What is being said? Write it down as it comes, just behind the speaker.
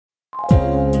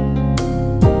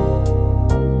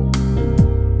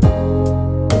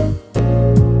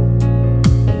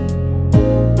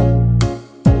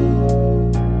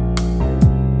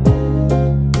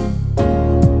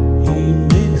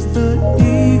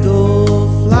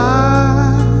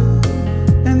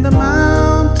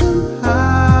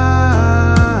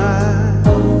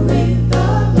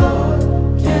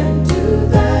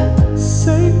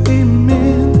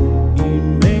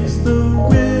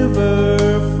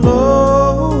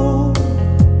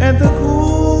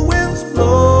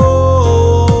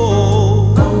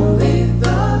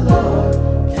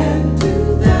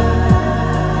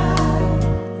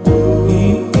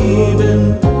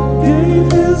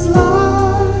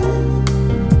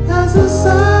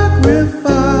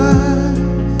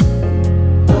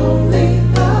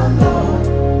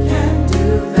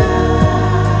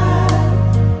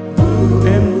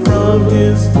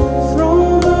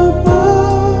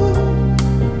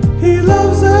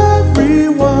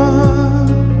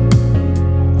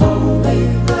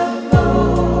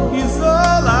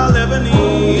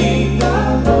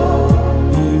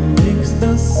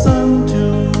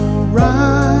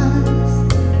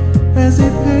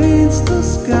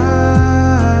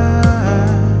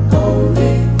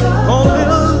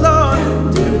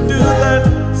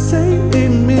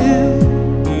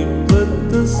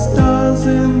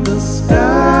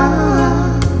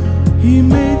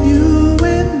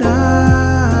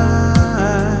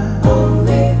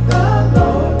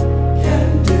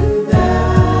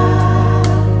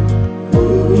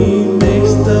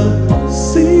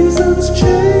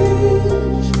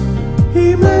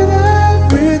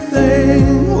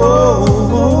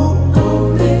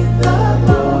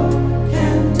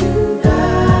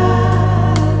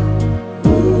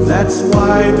That's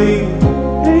why the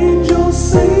angels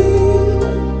sing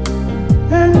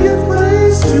and give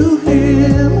praise to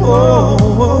Him.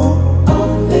 Oh,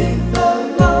 only the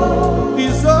Lord,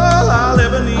 He's all I'll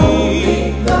ever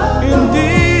need.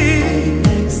 Indeed, He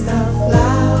makes the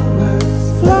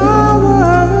flowers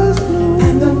bloom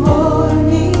and the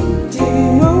morning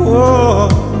dew.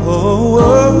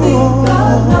 Only the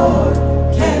Lord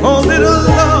can only do the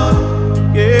that.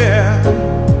 Lord, yeah.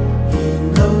 He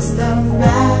knows the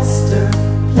master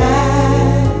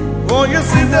plan. Oh, yes,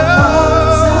 He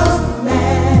does.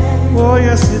 Oh,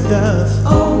 yes, He does.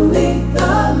 Only the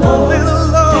Lord, Only the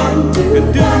Lord can do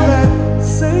that.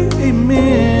 Say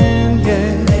amen,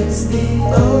 yeah. makes the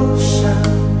ocean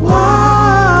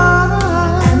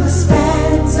Why? and the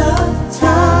spans of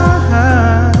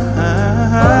time.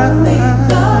 Only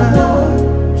the Lord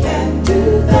can do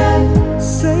that.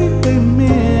 Say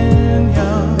amen,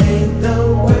 yeah. Made the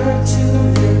word to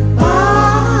live by.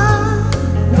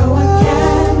 No one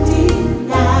can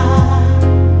deny.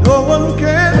 No one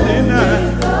can deny. Only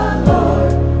the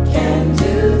Lord can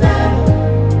do that.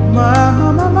 My,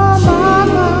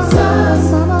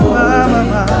 Jesus,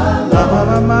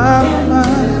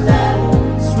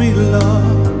 sweet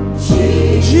Lord,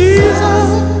 Jesus,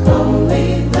 only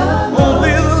the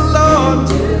only the Lord,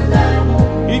 do that.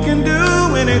 He can do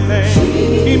anything.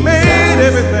 He made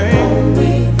everything.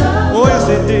 Only the Oh, yes,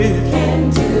 He did. can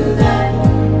do that.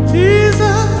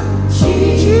 Jesus,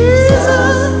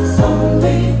 Jesus,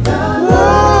 only the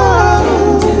Lord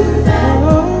can do that.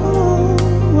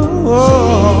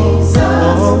 Jesus,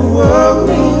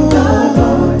 only the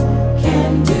Lord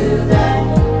can do that.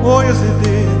 Oh, yes, He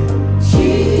did.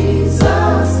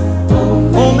 Jesus,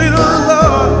 Only the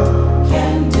Lord,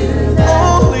 can do that.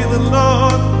 only the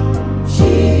Lord.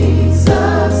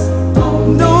 Jesus,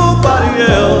 only Nobody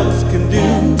else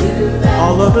can do that.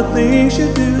 all of the things You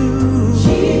do.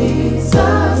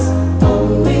 Jesus,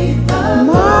 only the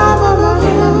Mama, Lord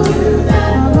can do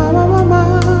that. mama, mama,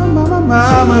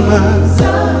 mama,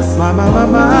 Jesus, mama,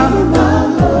 mama, the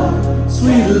Lord,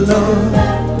 sweet do Lord,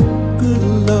 that. good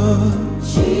Lord,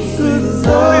 good Jesus,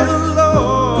 Lord, good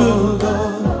Lord, Lord,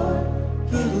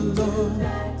 good Lord.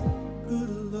 that.